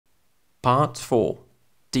Part 4.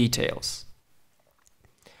 Details.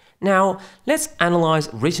 Now, let's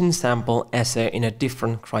analyze written sample essay in a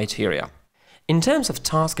different criteria. In terms of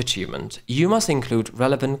task achievement, you must include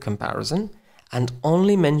relevant comparison and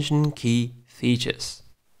only mention key features.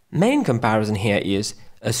 Main comparison here is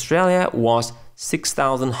Australia was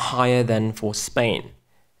 6,000 higher than for Spain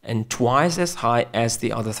and twice as high as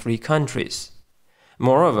the other 3 countries.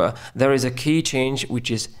 Moreover, there is a key change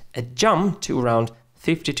which is a jump to around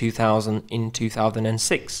 52,000 in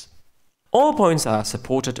 2006. All points are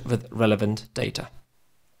supported with relevant data.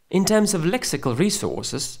 In terms of lexical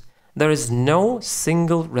resources, there is no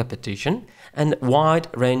single repetition and wide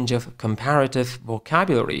range of comparative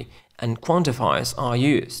vocabulary and quantifiers are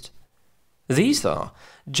used. These are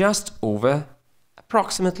just over,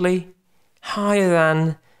 approximately, higher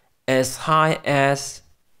than, as high as,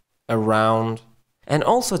 around, and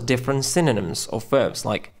also different synonyms of verbs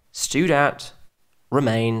like stood at,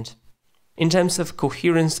 remained. In terms of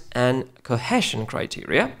coherence and cohesion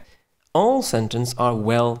criteria, all sentences are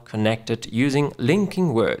well connected using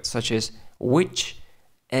linking words such as which,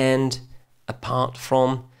 and, apart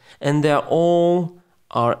from, and they all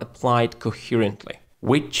are applied coherently.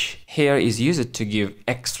 Which here is used to give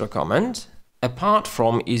extra comment, apart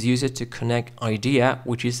from is used to connect idea,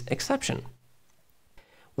 which is exception.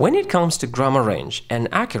 When it comes to grammar range and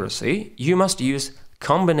accuracy, you must use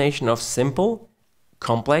combination of simple,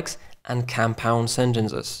 complex, and compound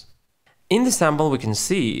sentences. In the sample, we can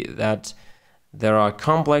see that there are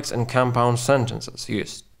complex and compound sentences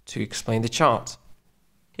used to explain the chart.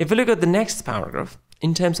 If we look at the next paragraph,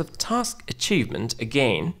 in terms of task achievement,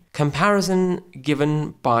 again, comparison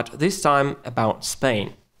given, but this time about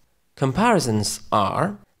Spain. Comparisons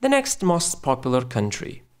are the next most popular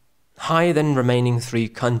country, higher than remaining 3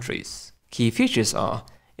 countries. Key features are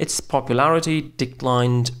its popularity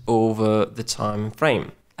declined over the time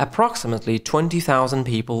frame. Approximately 20,000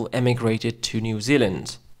 people emigrated to New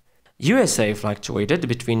Zealand. USA fluctuated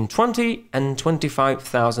between 20 and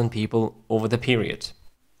 25,000 people over the period.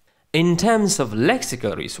 In terms of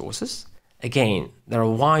lexical resources, again, there are a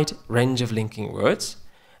wide range of linking words,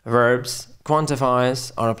 verbs,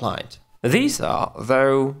 quantifiers are applied. These are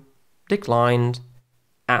though, declined,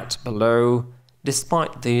 at, below,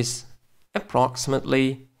 despite this,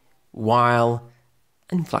 approximately, while,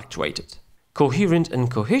 and fluctuated. Coherent and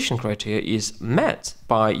cohesion criteria is met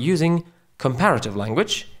by using comparative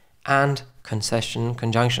language and concession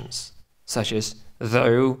conjunctions, such as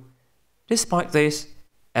though, despite this,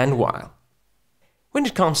 and while. When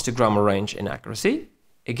it comes to grammar range and accuracy,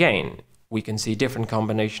 again, we can see different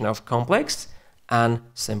combination of complex and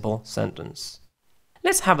simple sentence.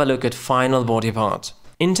 Let's have a look at final body part.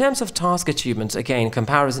 In terms of task achievements, again,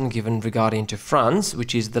 comparison given regarding to France,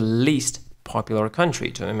 which is the least popular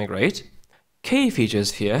country to immigrate. Key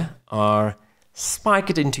features here are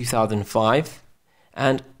spiked in 2005,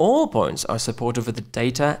 and all points are supported with the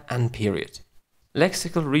data and period.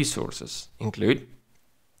 Lexical resources include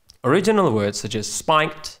original words such as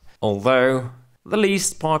spiked, although, the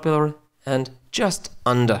least popular, and just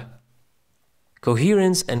under.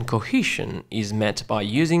 Coherence and cohesion is met by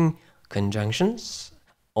using conjunctions,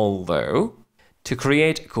 although, to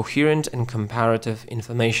create coherent and comparative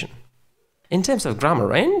information. In terms of grammar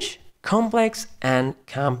range, complex and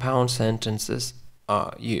compound sentences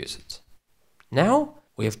are used. Now,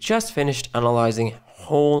 we have just finished analyzing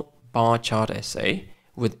whole bar chart essay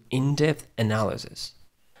with in-depth analysis.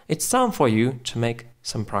 It's time for you to make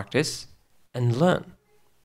some practice and learn.